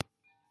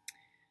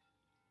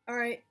All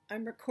right,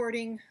 I'm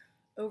recording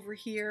over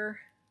here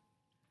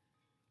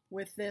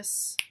with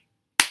this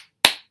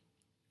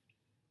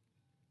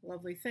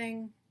lovely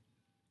thing,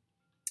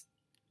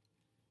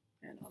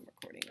 and I'm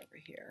recording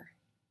over here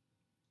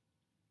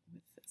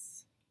with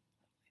this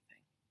lovely thing.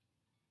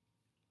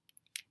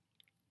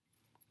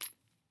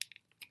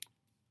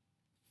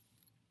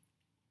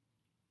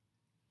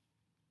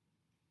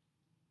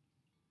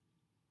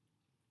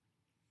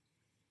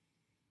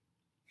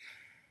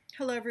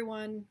 Hello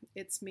everyone,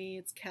 it's me,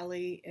 it's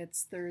Kelly,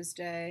 it's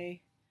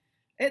Thursday,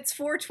 it's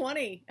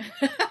 4:20.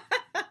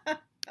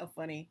 How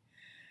funny.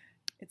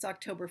 It's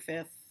October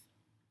 5th.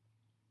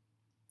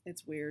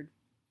 It's weird.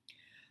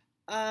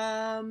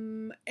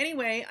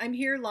 Anyway, I'm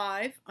here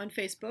live on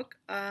Facebook,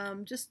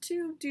 just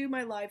to do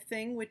my live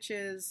thing, which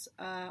is,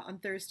 on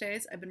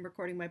Thursdays. I've been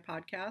recording my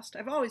podcast.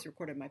 I've always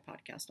recorded my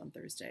podcast on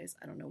Thursdays.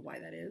 I don't know why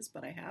that is,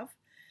 but I have.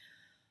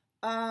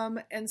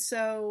 And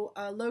so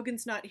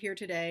Logan's not here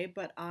today,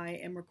 but I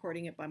am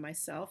recording it by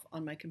myself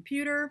on my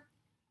computer.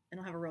 I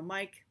don't have a real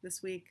mic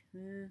this week.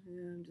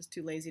 I'm just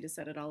too lazy to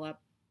set it all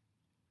up.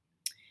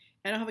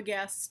 I don't have a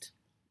guest.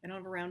 I don't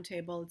have a round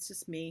table. It's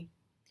just me.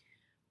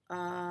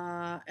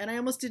 And I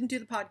almost didn't do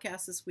the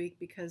podcast this week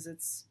because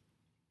it's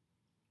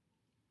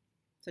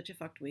such a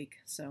fucked week.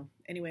 So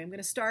anyway, I'm going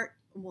to start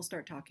and we'll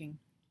start talking.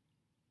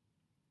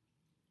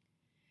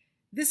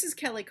 This is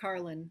Kelly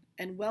Carlin,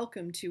 and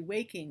welcome to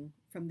Waking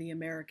from the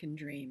American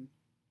Dream.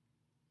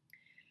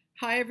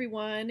 Hi,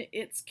 everyone.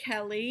 It's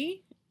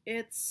Kelly.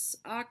 It's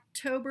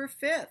October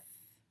 5th,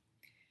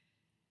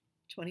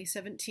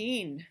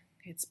 2017.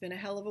 It's been a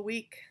hell of a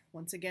week,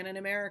 once again in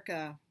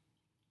America.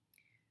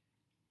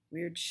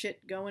 Weird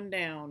shit going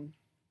down.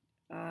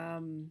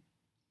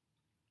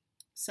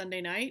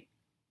 Sunday night,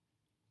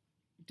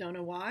 don't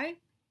know why,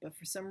 but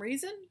for some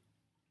reason,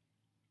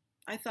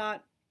 I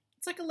thought,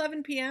 it's like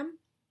 11 p.m.,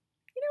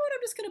 you know what,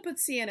 I'm just going to put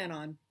CNN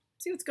on,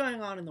 see what's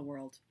going on in the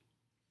world.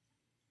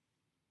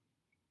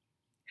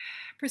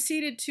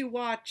 Proceeded to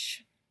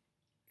watch,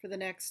 for the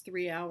next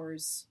 3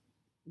 hours,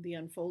 the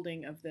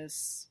unfolding of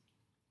this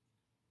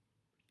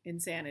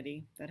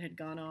insanity that had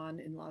gone on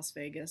in Las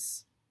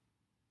Vegas.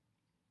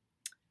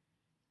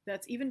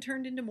 That's even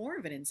turned into more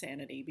of an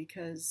insanity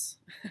because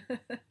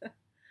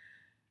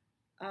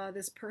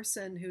this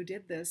person who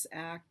did this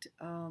act,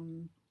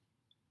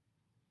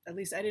 at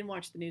least I didn't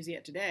watch the news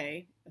yet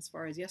today, as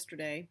far as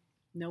yesterday,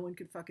 no one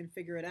could fucking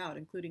figure it out,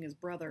 including his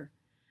brother.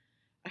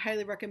 I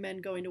highly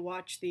recommend going to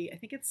watch I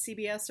think it's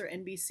CBS or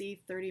NBC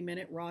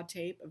 30-minute raw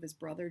tape of his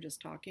brother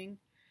just talking.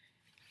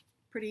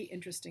 Pretty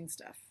interesting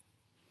stuff.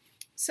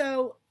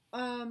 So,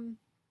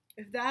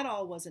 if that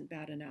all wasn't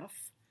bad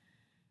enough,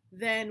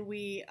 then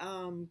we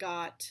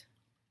got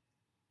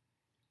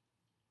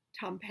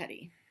Tom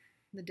Petty,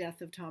 the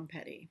death of Tom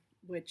Petty,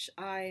 which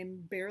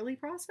I'm barely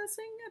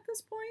processing at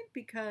this point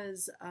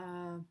because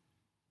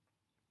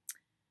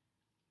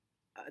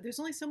there's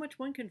only so much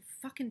one can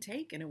fucking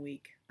take in a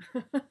week,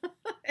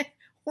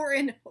 or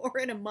in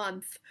a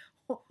month,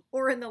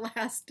 or in the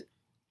last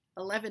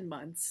 11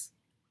 months.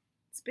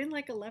 It's been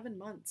like 11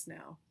 months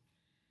now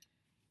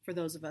for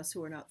those of us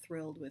who are not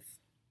thrilled with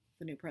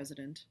the new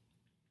president.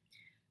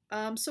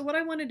 So what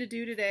I wanted to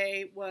do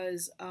today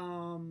was,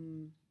 a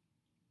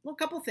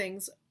couple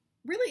things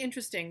really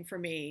interesting for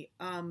me.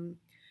 I've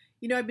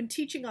been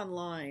teaching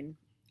online.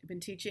 I've been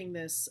teaching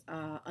this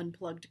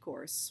Unplugged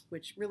course,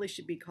 which really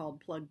should be called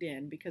Plugged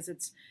In because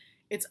it's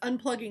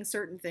unplugging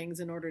certain things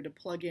in order to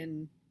plug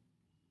in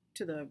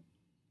to the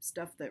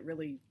stuff that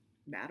really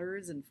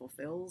matters and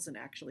fulfills and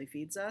actually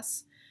feeds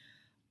us.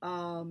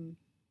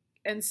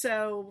 And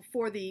so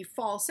for the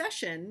fall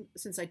session,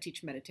 since I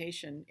teach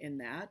meditation in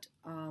that,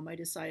 I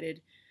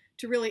decided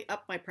to really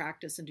up my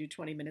practice and do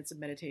 20 minutes of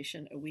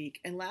meditation a week.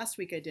 And last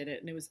week I did it,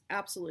 and it was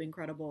absolutely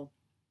incredible.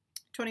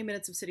 20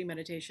 minutes of sitting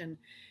meditation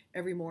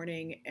every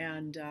morning,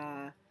 and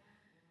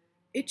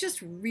it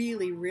just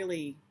really,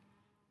 really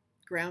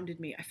grounded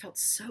me. I felt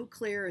so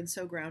clear and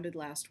so grounded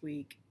last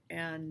week.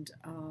 And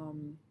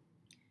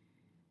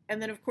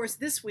then, of course,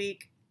 this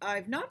week,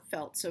 I've not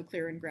felt so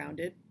clear and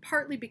grounded,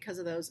 partly because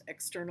of those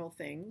external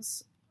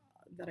things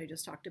that I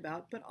just talked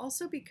about, but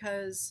also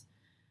because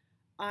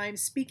I'm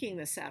speaking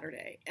this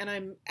Saturday and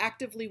I'm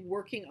actively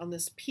working on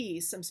this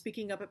piece. I'm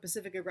speaking up at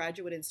Pacifica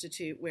Graduate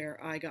Institute, where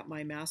I got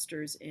my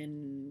master's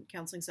in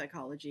counseling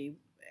psychology,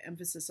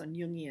 emphasis on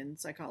Jungian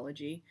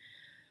psychology.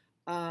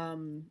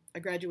 I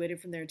graduated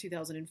from there in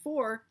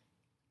 2004.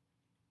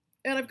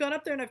 And I've gone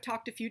up there and I've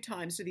talked a few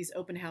times to these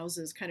open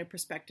houses, kind of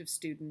prospective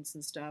students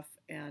and stuff.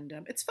 And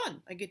it's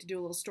fun. I get to do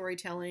a little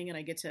storytelling and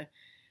I get to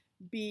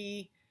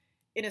be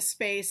in a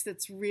space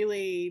that's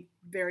really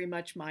very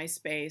much my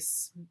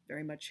space,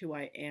 very much who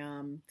I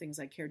am, things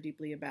I care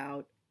deeply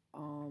about.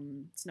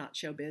 It's not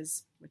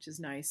showbiz, which is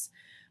nice.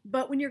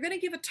 But when you're going to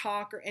give a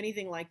talk or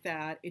anything like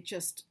that, it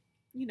just,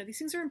 these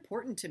things are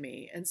important to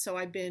me. And so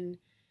I've been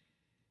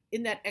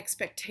in that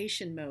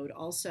expectation mode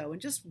also,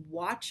 and just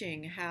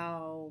watching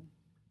how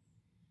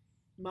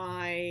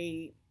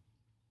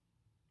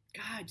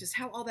just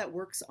how all that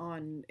works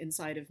on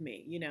inside of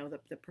me,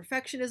 the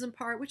perfectionism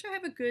part, which I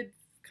have a good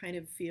kind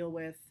of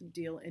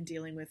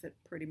dealing with it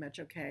pretty much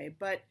okay.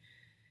 But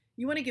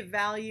you want to give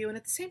value, and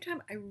at the same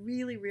time, I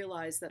really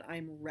realize that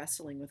I'm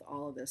wrestling with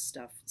all of this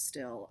stuff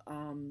still.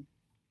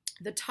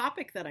 The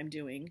topic that I'm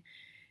doing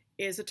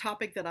is a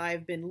topic that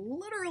I've been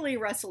literally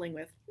wrestling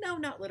with. No,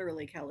 not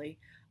literally, Kelly,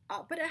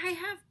 but I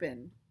have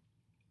been.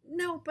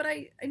 No, but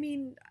I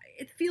mean,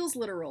 it feels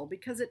literal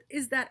because it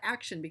is that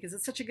action, because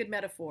it's such a good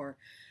metaphor.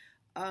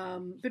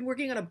 Been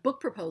working on a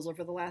book proposal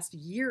for the last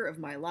year of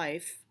my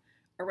life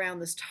around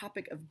this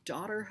topic of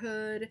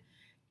daughterhood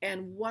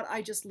and what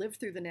I just lived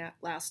through the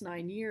last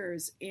 9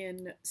 years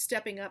in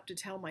stepping up to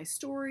tell my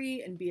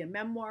story and be a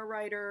memoir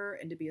writer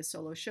and to be a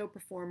solo show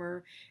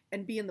performer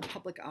and be in the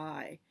public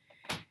eye.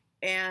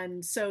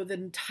 And so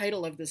the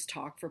title of this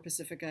talk for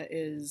Pacifica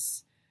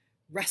is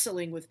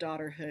Wrestling with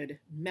Daughterhood,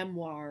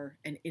 Memoir,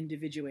 and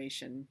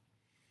Individuation.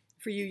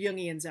 For you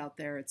Jungians out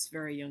there, it's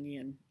very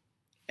Jungian.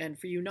 And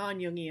for you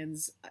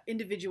non-Jungians,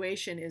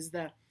 individuation is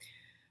the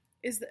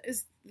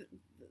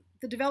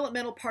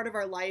developmental part of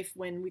our life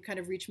when we kind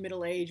of reach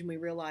middle age and we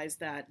realize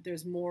that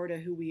there's more to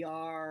who we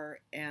are,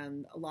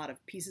 and a lot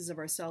of pieces of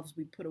ourselves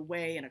we put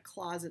away in a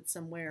closet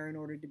somewhere in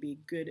order to be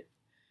good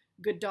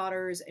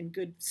daughters and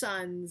good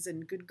sons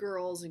and good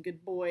girls and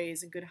good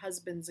boys and good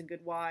husbands and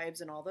good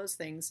wives and all those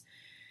things.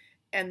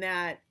 And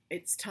that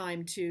it's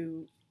time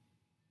to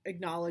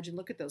acknowledge and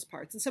look at those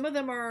parts. And some of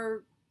them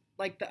are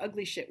like the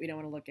ugly shit we don't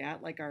want to look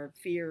at, like our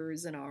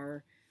fears and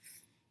our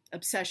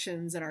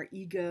obsessions and our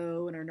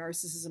ego and our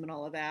narcissism and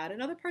all of that.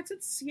 And other parts,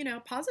 it's,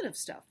 positive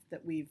stuff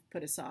that we've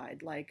put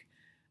aside, like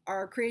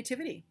our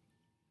creativity,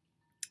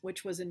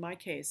 which was in my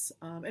case,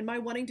 and my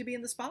wanting to be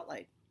in the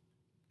spotlight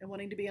and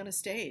wanting to be on a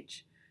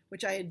stage,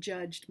 which I had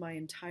judged my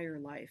entire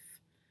life.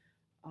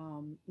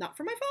 Not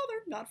for my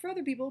father, not for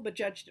other people, but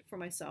judged it for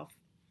myself.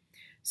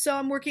 So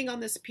I'm working on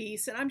this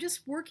piece, and I'm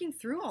just working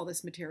through all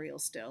this material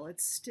still.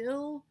 It's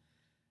still,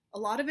 a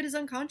lot of it is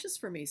unconscious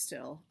for me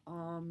still.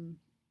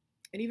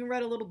 And even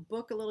read a little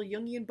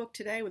Jungian book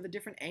today with a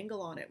different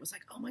angle on it. It was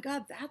like, oh my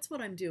God, that's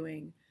what I'm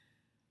doing.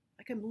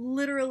 Like I'm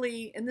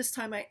literally, and this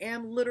time I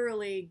am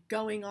literally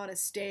going on a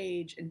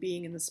stage and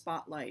being in the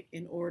spotlight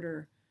in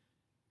order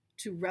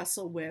to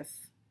wrestle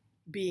with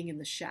being in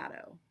the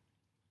shadow.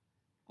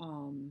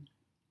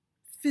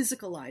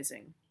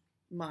 Physicalizing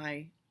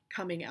my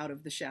coming out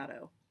of the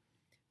shadow.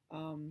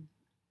 I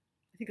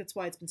think that's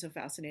why it's been so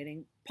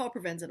fascinating. Paul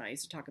Provenza and I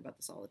used to talk about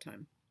this all the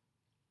time.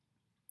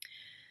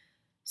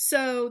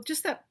 So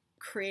just that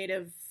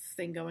creative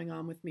thing going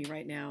on with me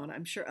right now, and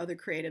I'm sure other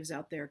creatives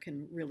out there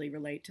can really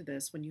relate to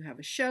this. When you have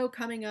a show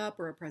coming up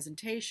or a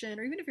presentation,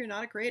 or even if you're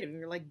not a creative,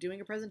 you're like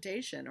doing a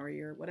presentation or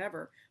you're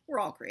whatever, we're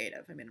all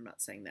creative. I mean, I'm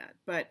not saying that,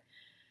 but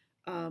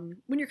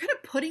when you're kind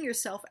of putting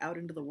yourself out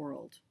into the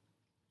world,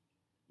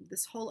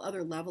 this whole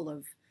other level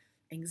of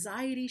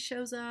anxiety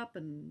shows up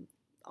and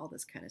all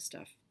this kind of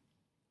stuff.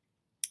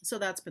 So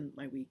that's been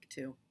my week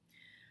too.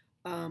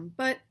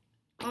 But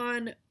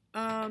on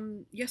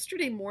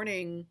yesterday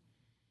morning,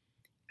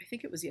 I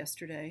think it was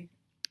yesterday.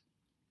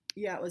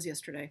 Yeah, it was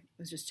yesterday. I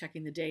was just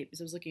checking the date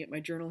because I was looking at my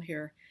journal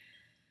here.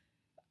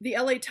 The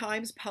LA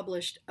Times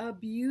published a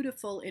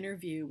beautiful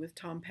interview with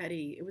Tom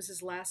Petty. It was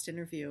his last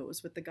interview. It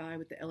was with the guy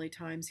with the LA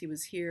Times. He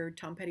was here.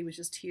 Tom Petty was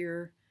just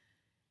here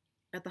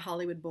at the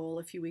Hollywood Bowl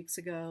a few weeks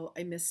ago.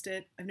 I missed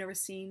it. I've never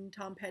seen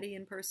Tom Petty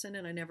in person,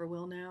 and I never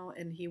will now.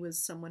 And he was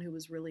someone who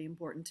was really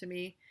important to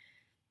me.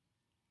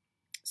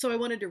 So I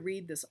wanted to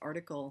read this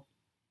article.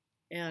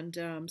 And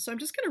so I'm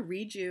just going to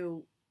read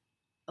you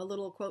a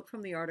little quote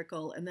from the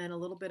article and then a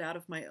little bit out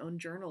of my own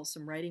journal,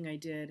 some writing I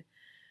did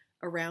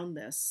around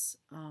this,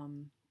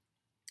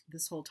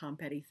 this whole Tom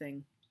Petty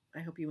thing. I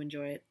hope you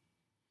enjoy it.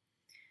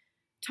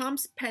 Tom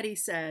Petty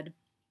said,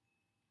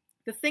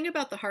 "The thing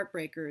about the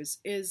Heartbreakers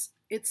is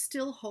it's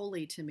still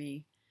holy to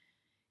me."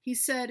 He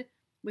said,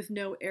 with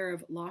no air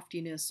of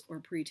loftiness or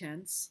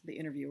pretense, the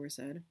interviewer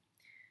said,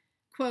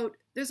 quote,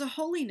 "There's a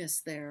holiness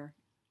there.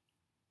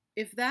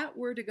 If that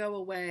were to go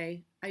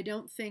away, I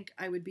don't think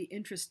I would be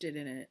interested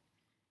in it,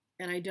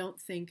 and I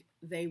don't think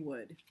they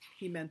would."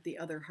 He meant the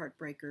other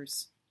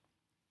Heartbreakers.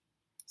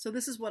 So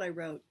this is what I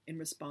wrote in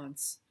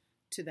response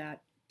to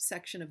that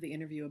section of the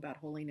interview about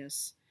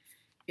holiness.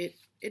 It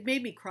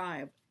made me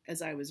cry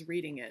as I was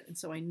reading it, and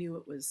so I knew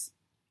it was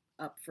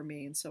up for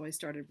me, and so I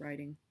started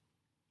writing.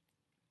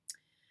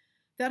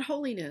 That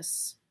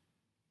holiness,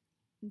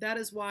 that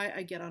is why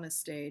I get on a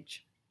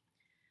stage.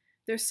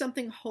 There's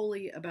something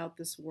holy about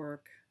this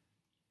work.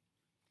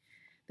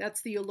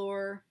 That's the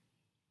allure,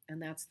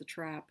 and that's the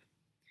trap.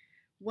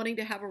 Wanting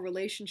to have a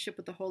relationship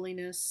with the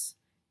holiness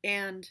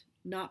and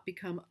not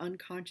become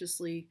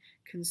unconsciously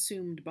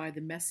consumed by the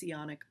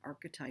messianic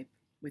archetype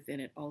within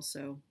it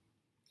also.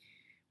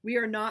 We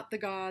are not the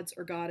gods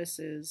or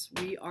goddesses.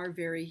 We are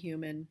very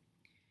human.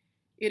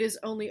 It is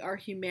only our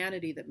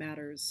humanity that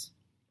matters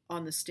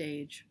on the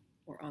stage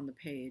or on the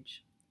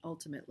page,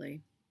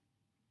 ultimately.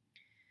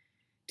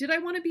 Did I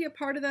want to be a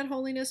part of that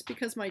holiness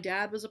because my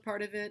dad was a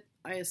part of it?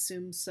 I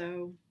assume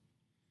so.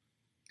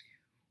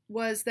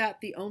 Was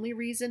that the only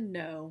reason?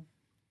 No.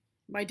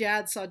 My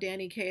dad saw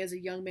Danny Kaye as a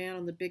young man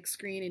on the big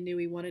screen and knew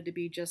he wanted to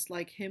be just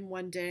like him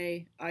one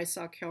day. I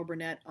saw Carol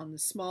Burnett on the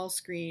small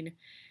screen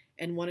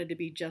and wanted to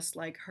be just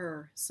like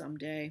her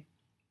someday.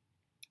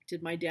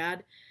 Did my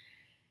dad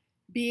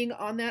being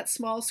on that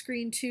small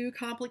screen too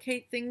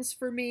complicate things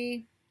for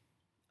me?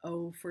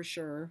 Oh, for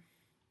sure.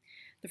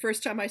 The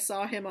first time I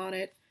saw him on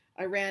it,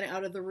 I ran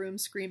out of the room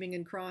screaming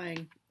and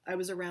crying. I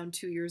was around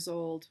 2 years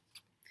old.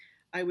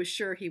 I was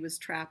sure he was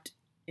trapped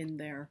in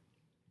there.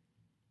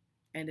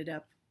 Ended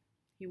up,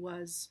 he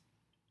was.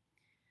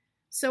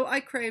 So I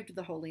craved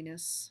the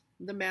holiness,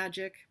 the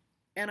magic,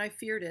 and I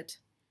feared it.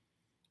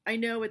 I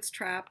know its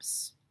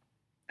traps.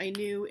 I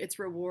knew its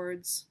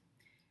rewards.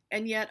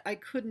 And yet I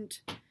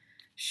couldn't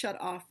shut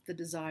off the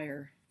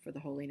desire for the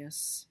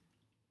holiness.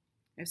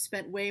 I've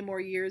spent way more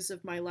years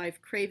of my life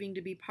craving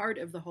to be part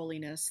of the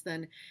holiness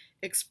than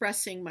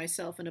expressing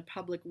myself in a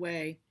public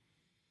way,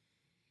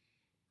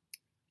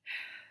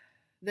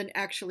 than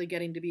actually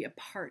getting to be a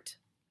part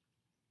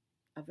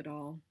of it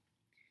all.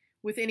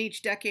 Within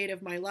each decade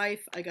of my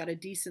life, I got a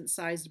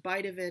decent-sized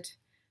bite of it,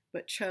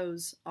 but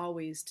chose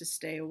always to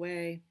stay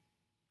away.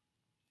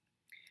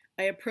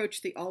 I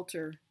approached the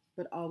altar,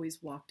 but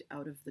always walked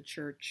out of the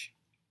church.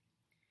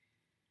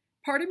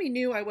 Part of me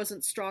knew I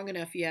wasn't strong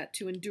enough yet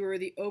to endure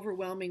the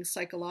overwhelming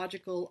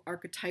psychological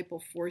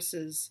archetypal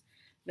forces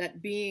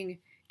that being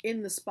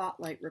in the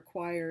spotlight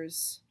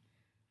requires.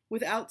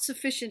 Without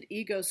sufficient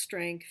ego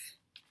strength,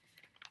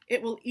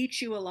 it will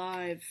eat you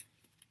alive.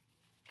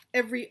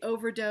 Every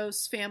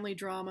overdose, family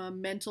drama,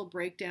 mental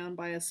breakdown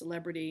by a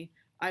celebrity,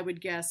 I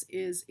would guess,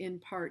 is in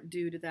part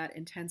due to that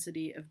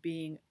intensity of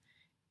being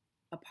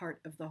a part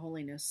of the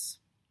holiness.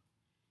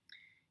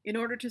 In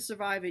order to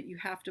survive it, you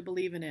have to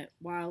believe in it,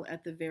 while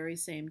at the very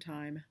same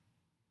time,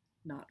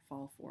 not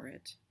fall for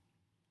it.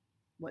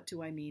 What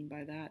do I mean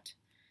by that?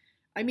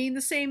 I mean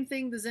the same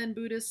thing the Zen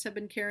Buddhists have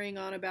been carrying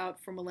on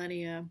about for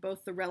millennia.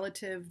 Both the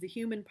relative, the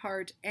human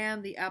part,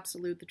 and the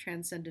absolute, the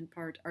transcendent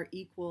part, are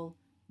equal,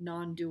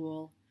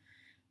 non-dual,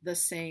 the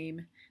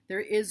same. There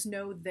is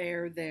no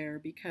there,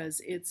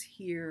 because it's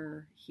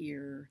here,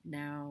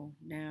 now.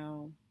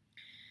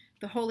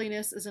 The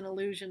holiness is an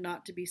illusion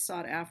not to be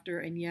sought after,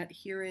 and yet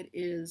here it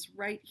is,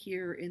 right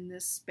here in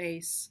this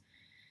space,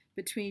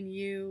 between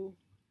you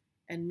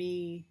and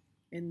me,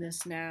 in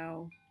this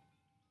now.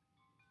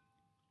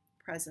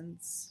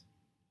 Presence.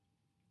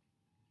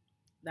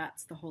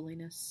 That's the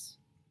holiness.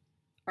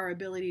 Our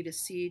ability to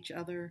see each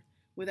other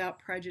without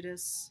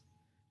prejudice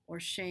or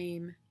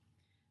shame.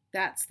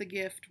 That's the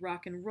gift.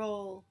 Rock and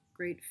roll,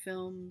 great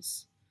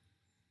films,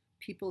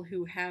 people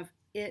who have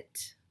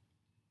it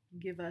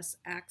give us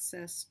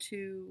access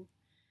to.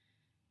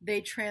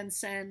 They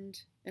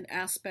transcend an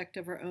aspect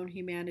of our own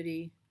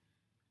humanity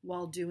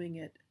while doing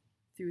it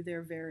through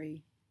their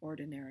very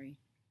ordinary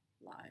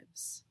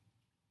lives.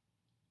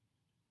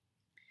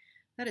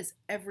 That is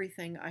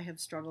everything I have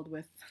struggled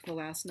with the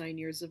last 9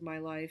 years of my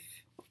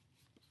life.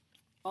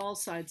 All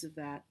sides of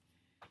that.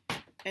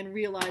 And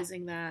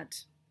realizing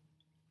that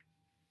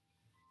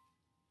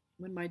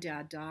when my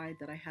dad died,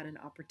 that I had an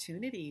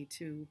opportunity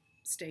to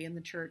stay in the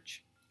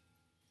church.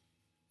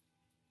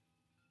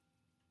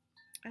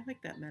 I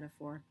like that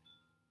metaphor.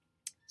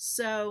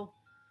 So,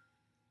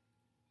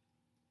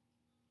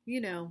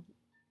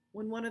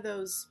 when one of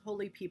those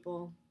holy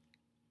people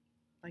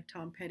like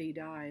Tom Petty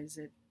dies,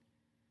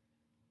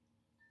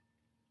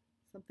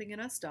 something in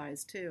us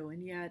dies too.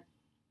 And yet,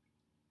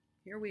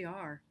 here we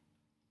are,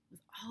 with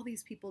all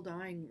these people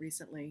dying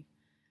recently.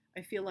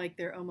 I feel like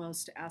they're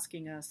almost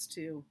asking us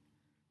to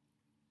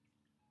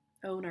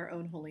own our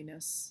own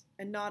holiness,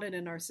 and not in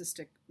a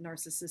narcissistic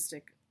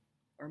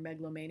or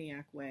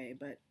megalomaniac way,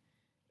 but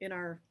in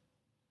our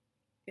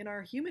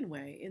human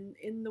way,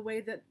 in the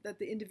way that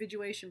the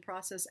individuation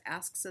process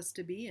asks us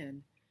to be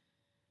in,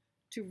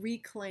 to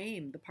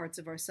reclaim the parts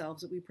of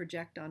ourselves that we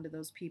project onto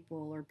those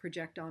people, or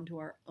project onto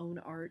our own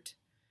art,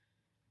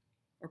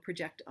 or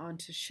project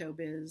onto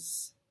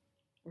showbiz,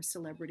 or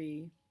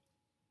celebrity,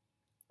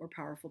 or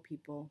powerful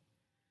people,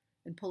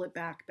 and pull it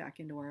back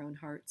into our own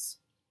hearts.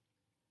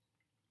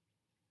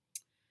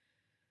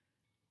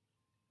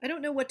 I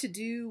don't know what to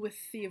do with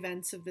the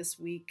events of this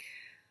week.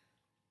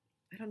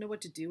 I don't know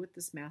what to do with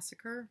this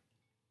massacre.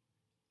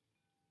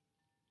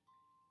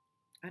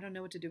 I don't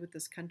know what to do with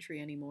this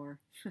country anymore.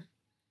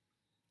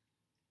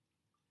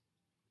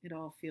 It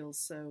all feels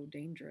so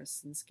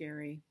dangerous and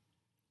scary.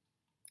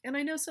 And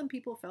I know some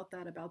people felt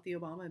that about the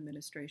Obama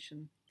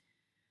administration.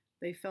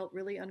 They felt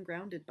really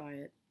ungrounded by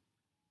it.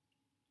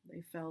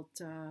 They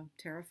felt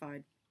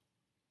terrified.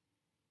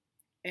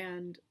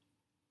 And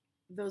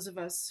those of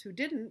us who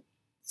didn't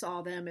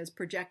saw them as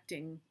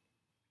projecting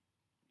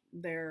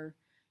their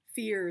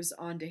fears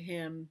onto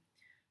him,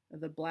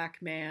 the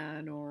black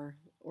man, or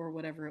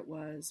whatever it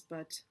was.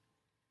 But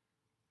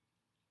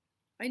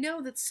I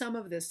know that some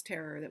of this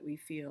terror that we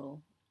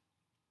feel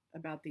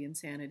about the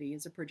insanity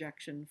is a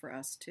projection for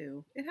us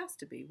too. It has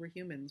to be. We're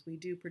humans. We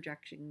do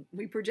projection.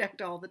 We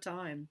project all the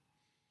time.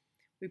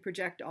 We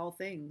project all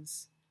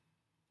things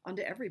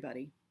onto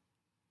everybody.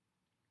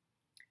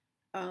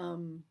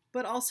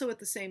 But also at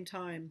the same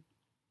time,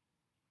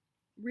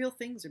 real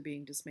things are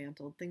being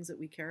dismantled, things that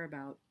we care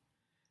about.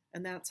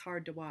 And that's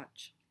hard to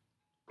watch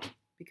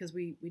because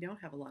we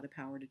don't have a lot of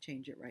power to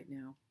change it right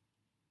now.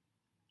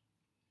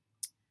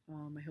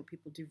 I hope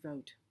people do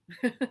vote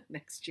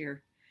next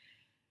year.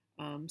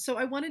 So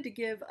I wanted to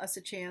give us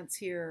a chance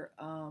here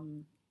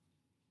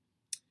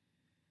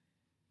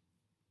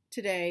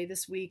today,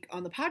 this week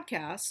on the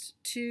podcast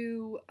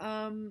to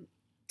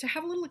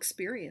have a little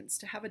experience,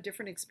 to have a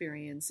different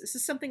experience. This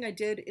is something I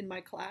did in my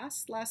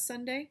class last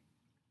Sunday.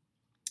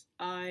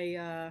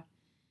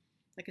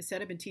 Like I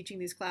said, I've been teaching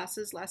these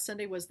classes. Last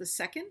Sunday was the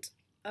second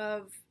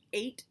of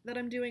 8 that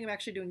I'm doing. I'm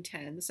actually doing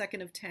 10, the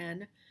second of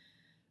 10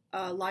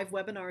 live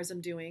webinars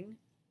I'm doing.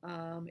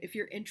 If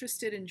you're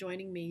interested in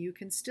joining me, you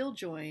can still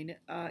join.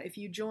 If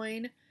you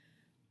join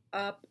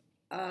up,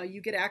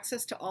 you get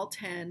access to all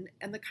 10.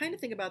 And the kind of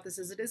thing about this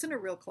is it isn't a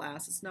real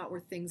class. It's not where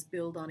things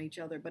build on each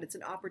other, but it's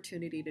an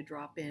opportunity to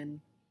drop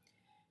in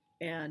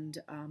and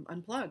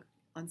unplug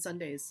on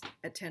Sundays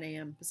at 10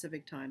 a.m.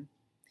 Pacific time.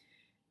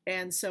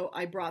 And so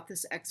I brought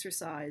this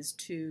exercise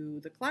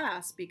to the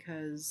class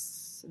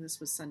because, and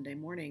this was Sunday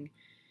morning,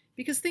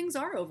 because things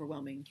are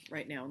overwhelming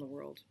right now in the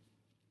world,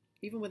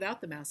 even without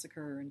the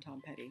massacre and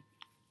Tom Petty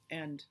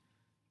and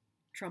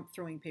Trump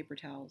throwing paper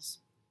towels.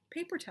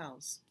 Paper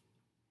towels.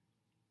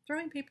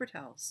 Throwing paper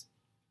towels.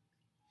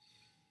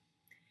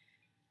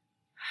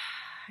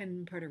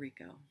 In Puerto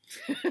Rico.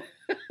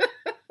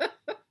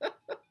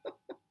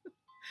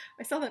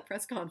 I saw that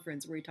press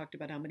conference where he talked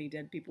about how many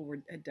dead people were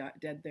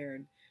dead there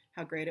and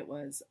how great it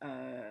was.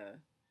 I'm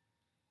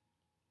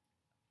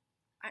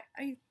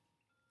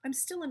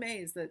still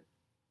amazed that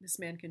this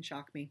man can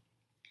shock me.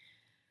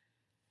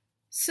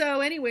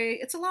 So anyway,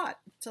 it's a lot.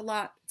 So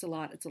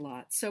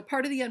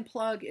part of the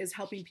unplug is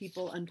helping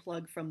people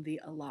unplug from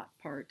the a lot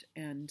part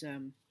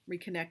and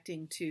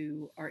reconnecting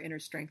to our inner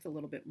strength a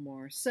little bit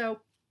more. So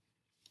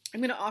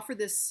I'm going to offer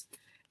this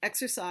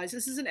exercise.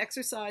 This is an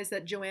exercise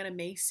that Joanna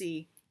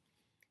Macy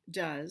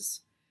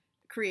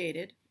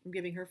created. I'm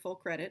giving her full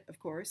credit, of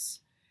course.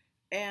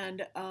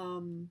 And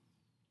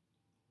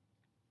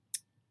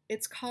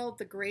it's called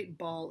the Great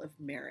Ball of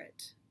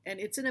Merit. And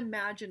it's an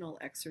imaginal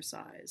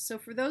exercise. So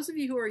for those of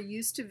you who are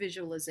used to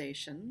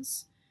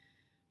visualizations,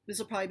 this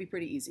will probably be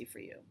pretty easy for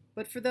you.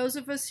 But for those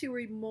of us who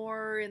are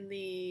more in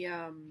the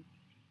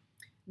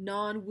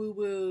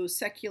non-woo-woo,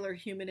 secular,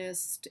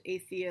 humanist,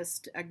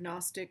 atheist,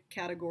 agnostic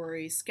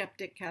category,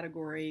 skeptic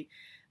category,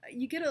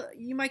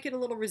 you might get a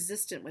little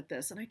resistant with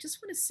this. And I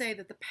just want to say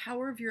that the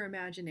power of your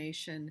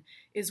imagination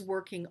is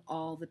working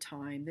all the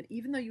time. That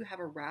even though you have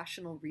a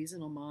rational,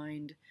 reasonable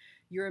mind,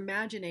 your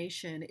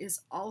imagination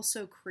is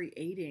also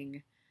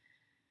creating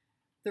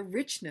the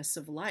richness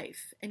of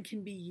life and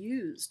can be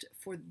used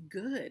for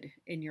good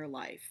in your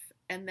life.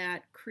 And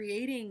that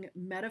creating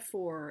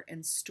metaphor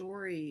and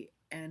story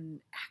and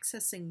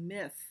accessing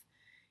myth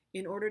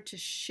in order to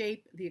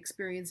shape the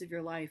experience of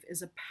your life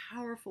is a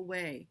powerful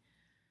way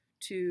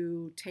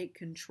to take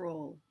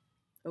control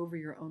over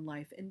your own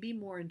life and be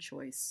more in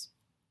choice.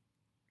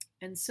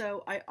 And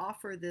so I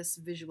offer this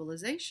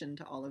visualization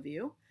to all of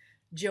you,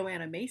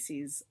 Joanna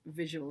Macy's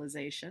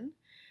visualization.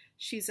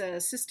 She's a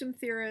system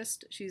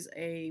theorist, she's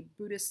a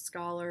Buddhist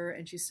scholar,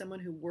 and she's someone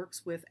who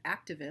works with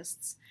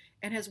activists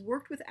and has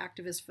worked with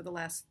activists for the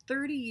last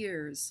 30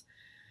 years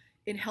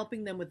in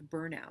helping them with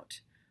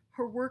burnout.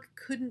 Her work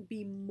couldn't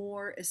be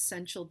more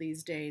essential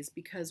these days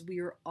because we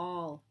are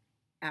all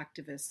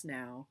activists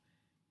now,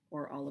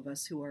 or all of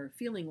us who are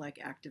feeling like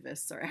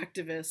activists are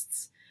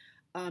activists,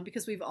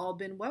 because we've all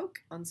been woke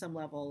on some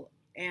level,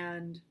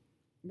 and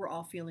we're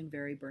all feeling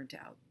very burnt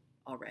out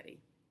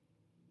already.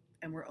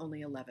 And we're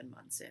only 11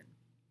 months in.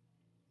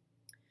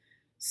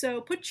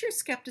 So put your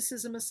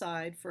skepticism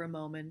aside for a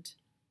moment.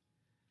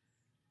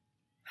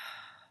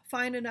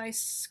 Find a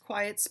nice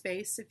quiet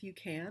space if you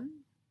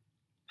can.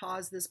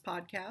 Pause this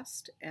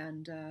podcast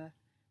and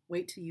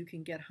wait till you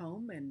can get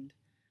home and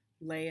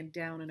lay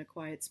down in a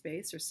quiet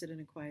space or sit in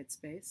a quiet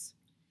space.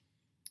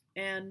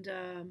 And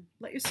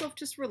let yourself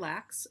just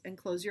relax and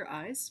close your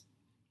eyes.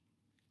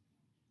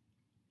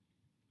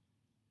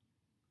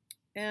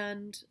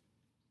 And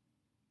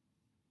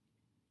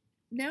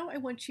now I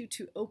want you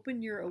to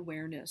open your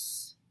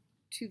awareness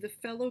to the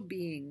fellow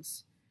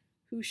beings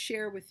who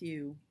share with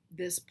you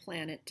this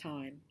planet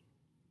time.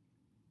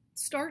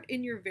 Start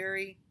in your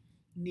very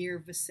near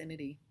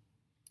vicinity.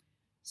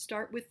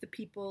 Start with the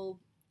people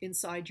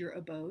inside your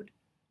abode.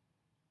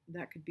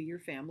 That could be your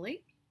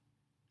family,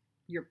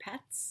 your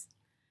pets,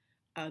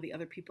 the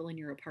other people in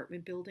your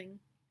apartment building.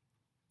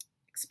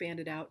 Expand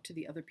it out to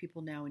the other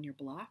people now in your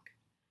block.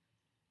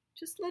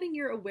 Just letting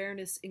your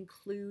awareness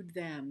include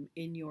them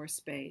in your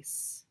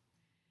space.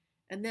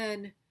 And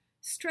then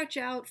stretch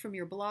out from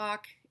your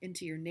block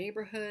into your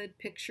neighborhood,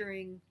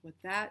 picturing what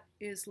that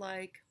is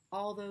like,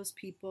 all those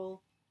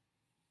people.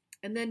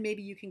 And then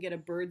maybe you can get a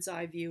bird's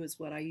eye view is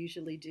what I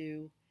usually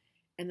do.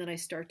 And then I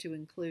start to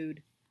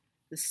include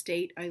the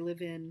state I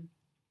live in,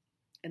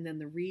 and then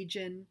the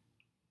region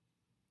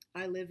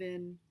I live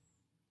in,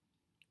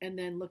 and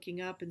then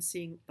looking up and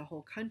seeing the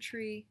whole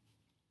country,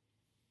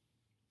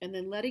 And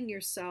then letting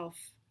yourself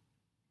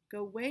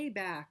go way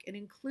back and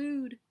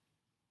include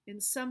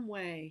in some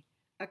way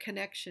a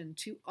connection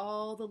to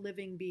all the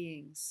living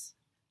beings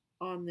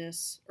on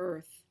this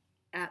earth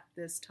at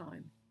this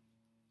time.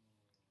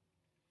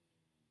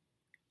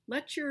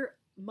 Let your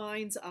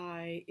mind's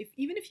eye,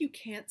 even if you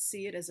can't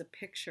see it as a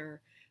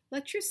picture,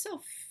 let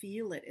yourself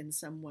feel it in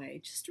some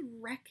way. Just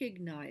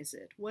recognize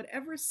it,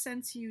 whatever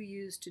sense you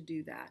use to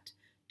do that.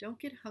 Don't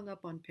get hung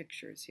up on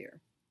pictures here.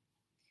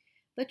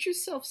 Let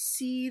yourself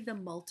see the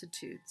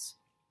multitudes.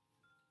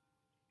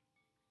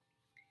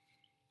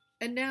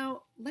 And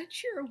now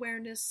let your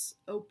awareness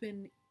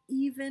open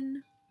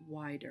even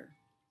wider.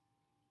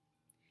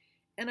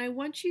 And I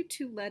want you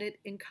to let it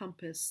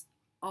encompass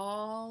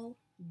all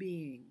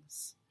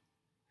beings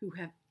who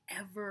have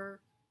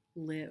ever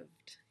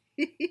lived.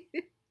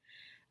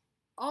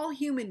 All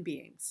human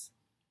beings,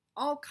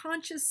 all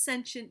conscious,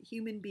 sentient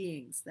human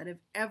beings that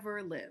have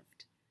ever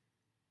lived.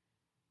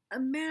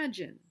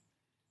 Imagine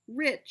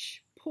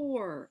rich,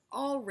 poor,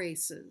 all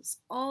races,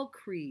 all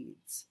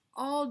creeds,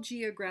 all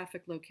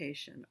geographic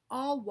location,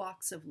 all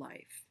walks of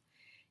life,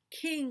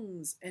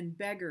 kings and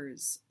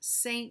beggars,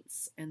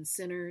 saints and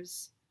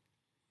sinners.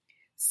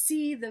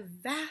 See the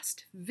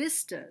vast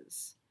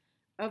vistas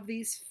of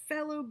these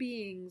fellow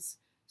beings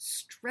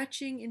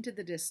stretching into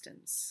the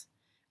distance.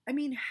 I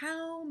mean,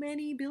 how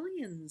many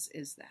billions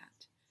is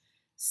that?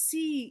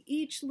 See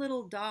each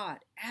little dot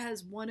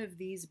as one of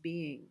these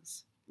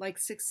beings, like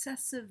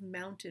successive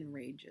mountain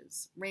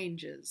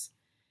ranges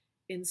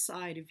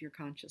inside of your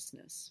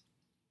consciousness.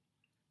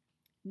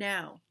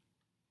 Now,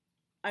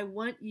 I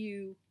want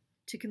you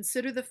to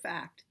consider the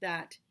fact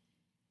that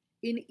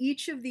in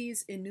each of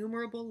these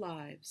innumerable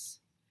lives,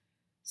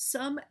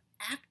 some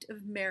act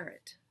of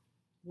merit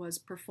was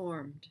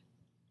performed.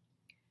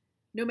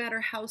 No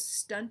matter how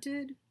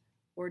stunted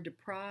or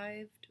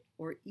deprived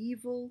or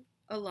evil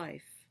a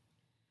life,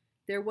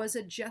 there was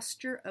a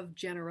gesture of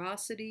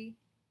generosity,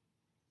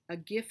 a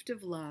gift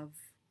of love,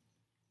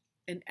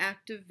 an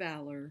act of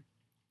valor,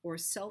 or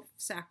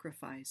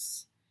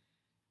self-sacrifice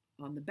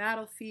on the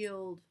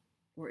battlefield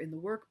or in the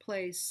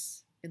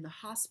workplace, in the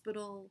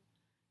hospital,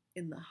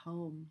 in the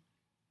home.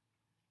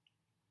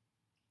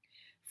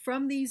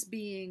 From these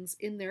beings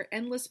in their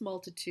endless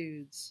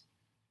multitudes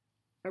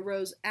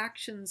arose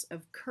actions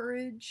of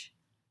courage,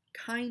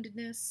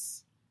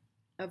 kindness,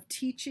 of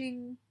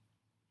teaching,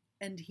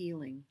 and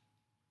healing.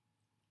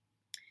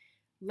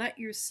 Let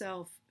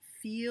yourself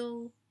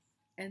feel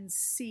and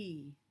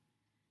see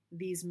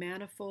these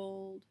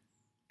manifold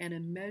and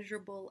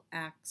immeasurable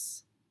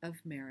acts of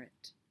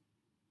merit.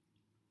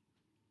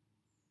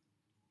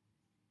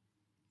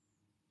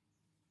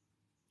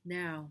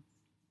 Now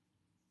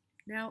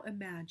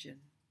imagine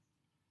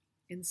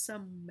in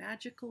some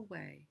magical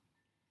way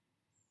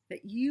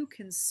that you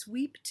can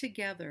sweep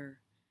together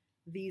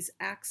these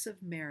acts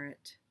of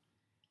merit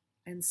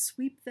and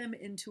sweep them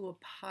into a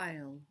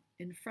pile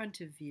in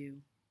front of you.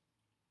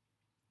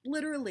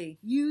 Literally,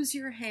 use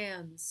your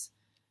hands.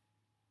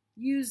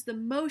 Use the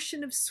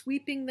motion of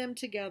sweeping them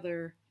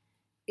together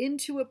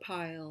into a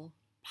pile.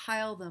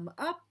 Pile them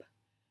up.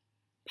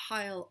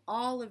 Pile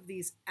all of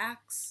these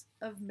acts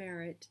of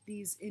merit,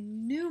 these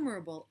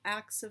innumerable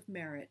acts of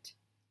merit,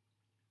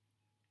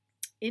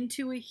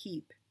 into a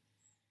heap,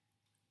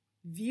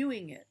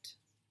 viewing it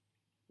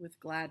with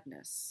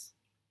gladness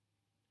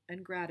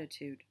and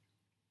gratitude.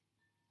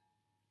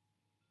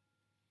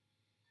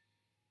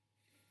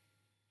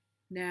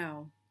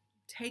 Now,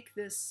 take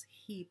this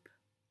heap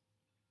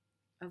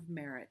of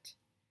merit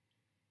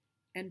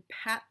and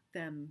pat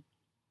them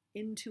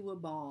into a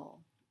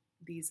ball,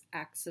 these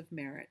acts of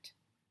merit.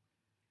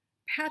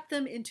 Pat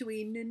them into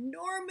an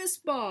enormous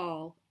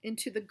ball,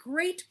 into the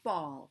great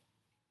ball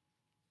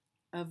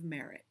of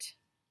merit.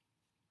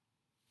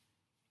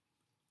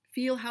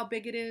 Feel how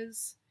big it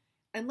is,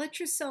 and let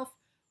yourself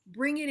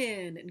bring it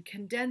in and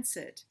condense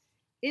it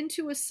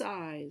into a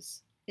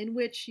size in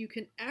which you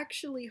can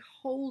actually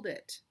hold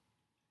it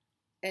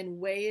and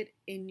weigh it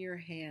in your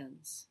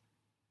hands,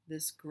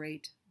 this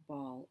great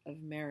ball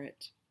of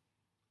merit.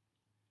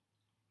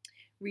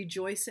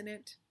 Rejoice in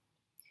it,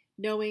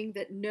 knowing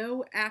that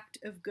no act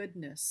of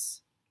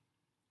goodness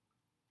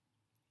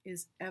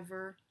is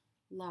ever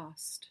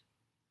lost.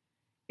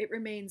 It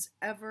remains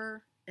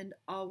ever and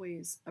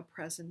always a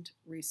present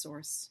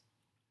resource.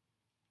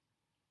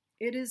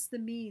 It is the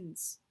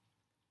means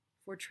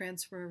for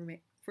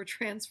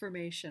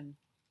transformation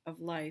of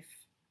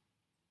life.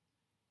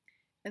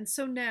 And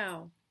so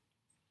now,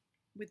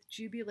 with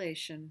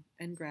jubilation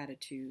and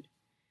gratitude,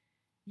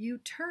 you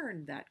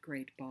turn that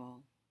great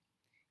ball.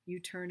 You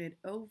turn it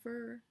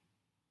over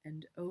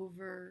and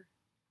over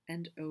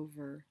and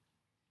over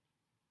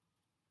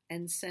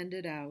and send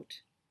it out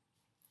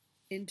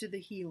into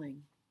the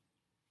healing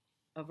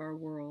of our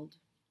world,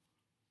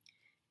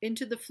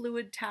 into the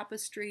fluid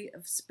tapestry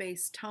of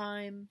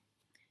space-time,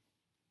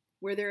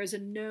 where there is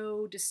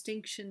no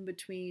distinction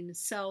between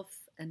self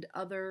and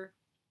other.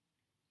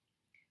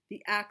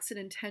 The acts and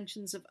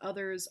intentions of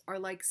others are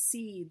like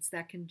seeds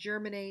that can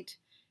germinate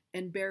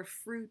and bear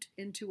fruit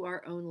into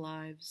our own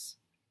lives.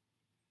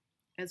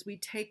 as we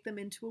take them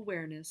into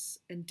awareness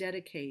and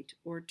dedicate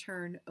or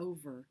turn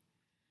over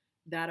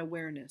that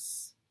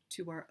awareness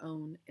to our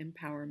own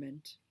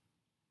empowerment.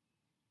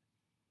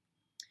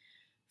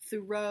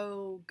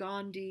 Thoreau,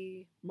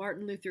 Gandhi,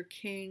 Martin Luther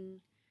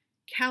King,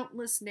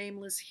 countless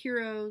nameless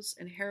heroes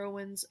and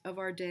heroines of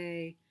our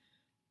day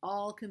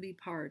all can be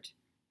part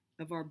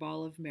of our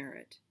ball of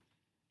merit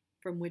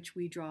from which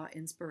we draw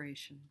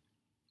inspiration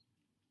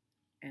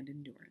and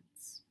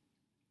endurance.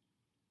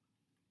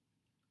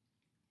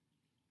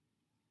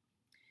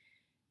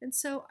 And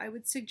so I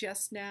would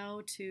suggest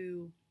now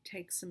to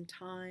take some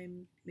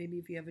time, maybe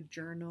if you have a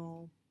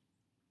journal,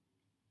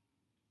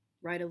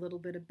 write a little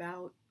bit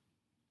about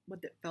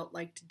what it felt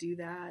like to do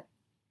that,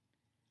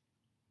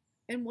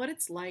 and what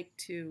it's like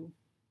to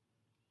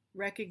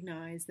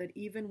recognize that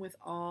even with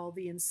all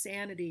the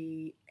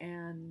insanity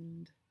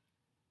and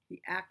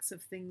the acts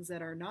of things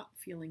that are not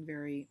feeling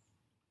very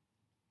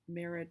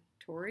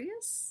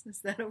meritorious, is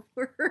that a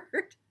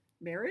word?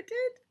 Merited?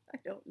 I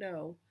don't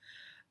know.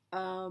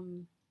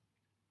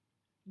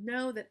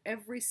 Know that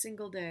every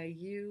single day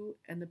you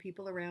and the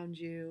people around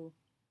you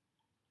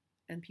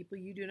and people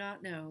you do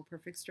not know,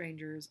 perfect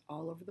strangers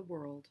all over the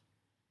world,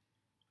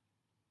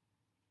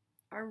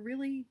 are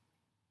really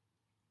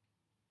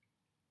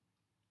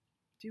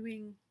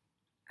doing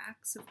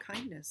acts of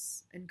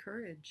kindness and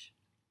courage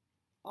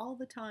all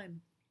the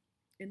time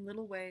in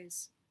little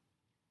ways.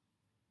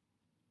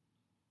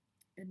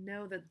 And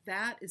know that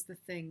that is the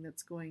thing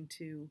that's going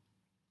to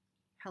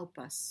help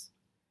us.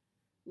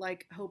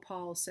 Like Hope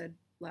Hall said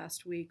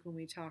last week when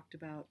we talked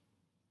about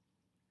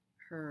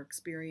her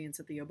experience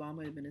at the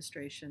Obama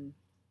administration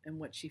and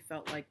what she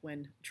felt like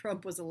when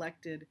Trump was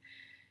elected,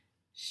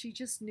 she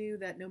just knew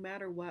that no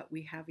matter what,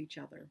 we have each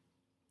other.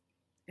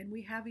 And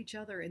we have each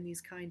other in these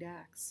kind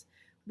acts.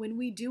 When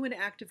we do an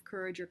act of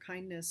courage or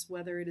kindness,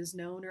 whether it is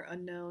known or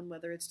unknown,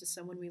 whether it's to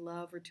someone we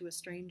love or to a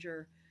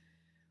stranger,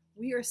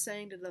 we are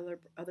saying to the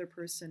other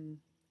person,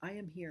 I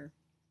am here,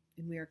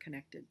 and we are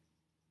connected.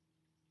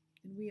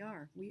 And we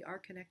are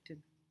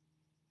connected.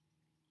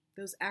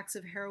 Those acts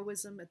of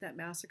heroism at that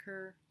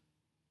massacre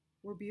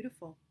were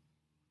beautiful.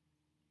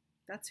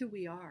 That's who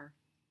we are.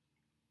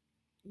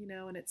 You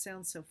know, and it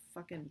sounds so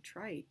fucking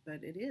trite,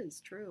 but it is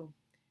true.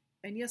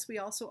 And yes, we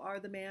also are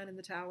the man in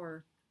the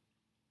tower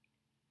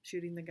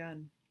shooting the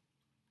gun.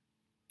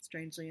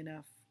 Strangely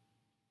enough,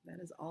 that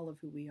is all of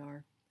who we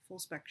are. Full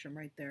spectrum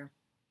right there.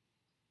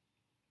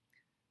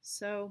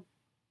 So,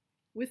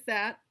 with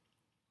that,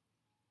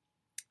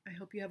 I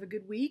hope you have a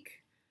good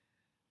week.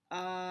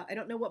 I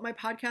don't know what my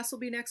podcast will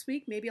be next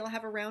week. Maybe I'll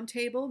have a round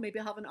table. Maybe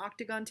I'll have an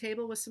octagon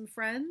table with some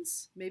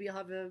friends. Maybe I'll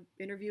have an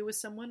interview with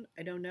someone.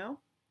 I don't know.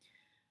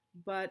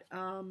 But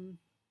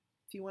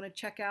if you want to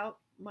check out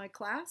my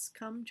class,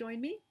 come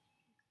join me.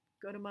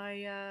 Go to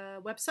my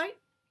website,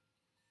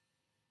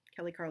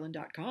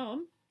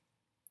 kellycarlin.com.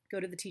 Go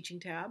to the teaching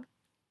tab.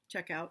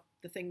 Check out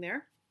the thing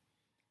there.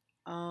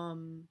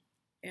 And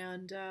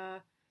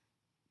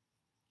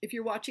if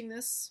you're watching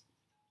this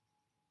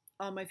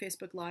on my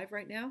Facebook Live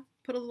right now,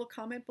 put a little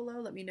comment below.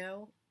 Let me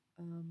know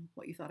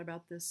what you thought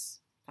about this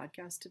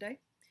podcast today.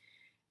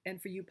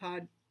 And for you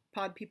pod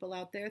people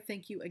out there,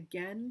 thank you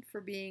again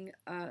for being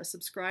a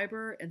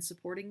subscriber and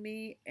supporting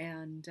me,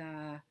 and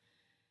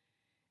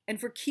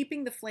for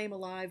keeping the flame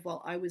alive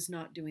while I was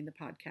not doing the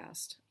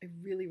podcast. I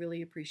really,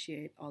 really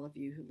appreciate all of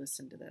you who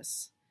listen to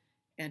this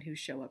and who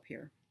show up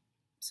here.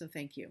 So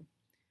thank you.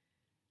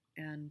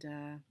 And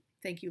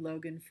thank you,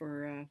 Logan,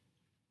 for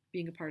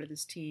being a part of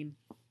this team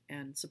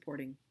and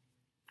supporting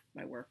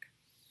my work.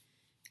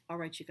 All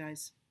right, you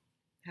guys,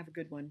 have a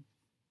good one.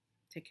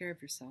 Take care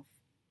of yourself.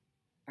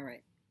 All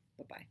right,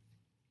 bye-bye.